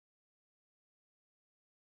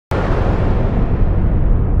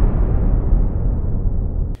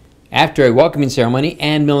After a welcoming ceremony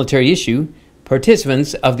and military issue,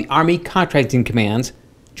 participants of the Army Contracting Command's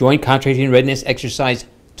Joint Contracting Readiness Exercise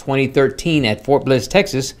 2013 at Fort Bliss,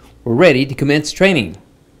 Texas, were ready to commence training.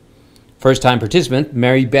 First-time participant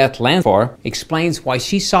Mary Beth Lanfar explains why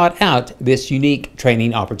she sought out this unique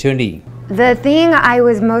training opportunity. The thing I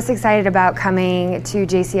was most excited about coming to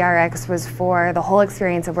JCRX was for the whole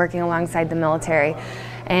experience of working alongside the military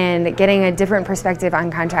and getting a different perspective on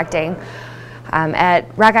contracting.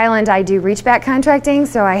 At Rock Island, I do reach-back contracting,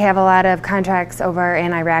 so I have a lot of contracts over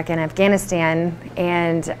in Iraq and Afghanistan,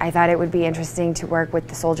 and I thought it would be interesting to work with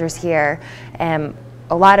the soldiers here,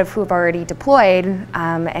 a lot of who have already deployed,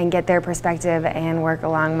 and get their perspective and work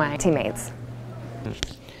along my teammates.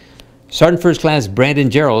 Sergeant First Class Brandon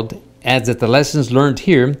Gerald adds that the lessons learned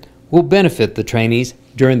here will benefit the trainees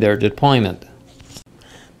during their deployment.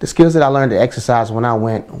 The skills that I learned to exercise when I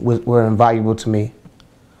went were invaluable to me.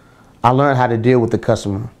 I learned how to deal with the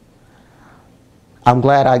customer. I'm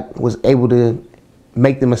glad I was able to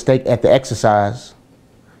make the mistake at the exercise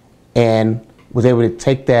and was able to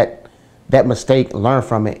take that mistake, learn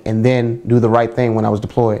from it, and then do the right thing when I was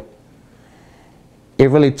deployed. It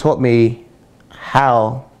really taught me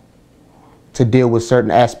how to deal with certain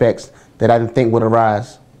aspects that I didn't think would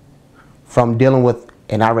arise, from dealing with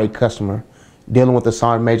an irate customer, dealing with a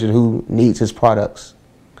sergeant major who needs his products.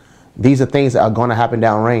 These are things that are going to happen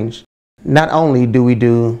downrange. Not only do we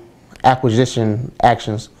do acquisition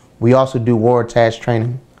actions, we also do war task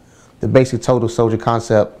training. The basic total soldier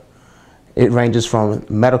concept, it ranges from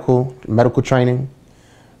medical training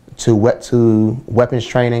to weapons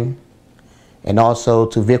training, and also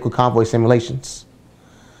to vehicle convoy simulations.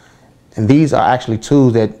 And these are actually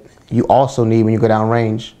tools that you also need when you go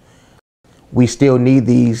downrange. We still need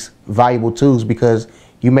these valuable tools because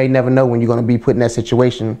you may never know when you're going to be put in that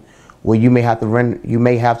situation where you may have to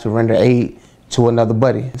render aid to another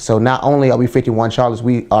buddy. So not only are we 51 Charlies,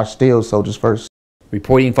 we are still soldiers first.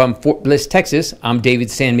 Reporting from Fort Bliss, Texas, I'm David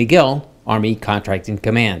San Miguel, Army Contracting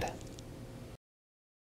Command.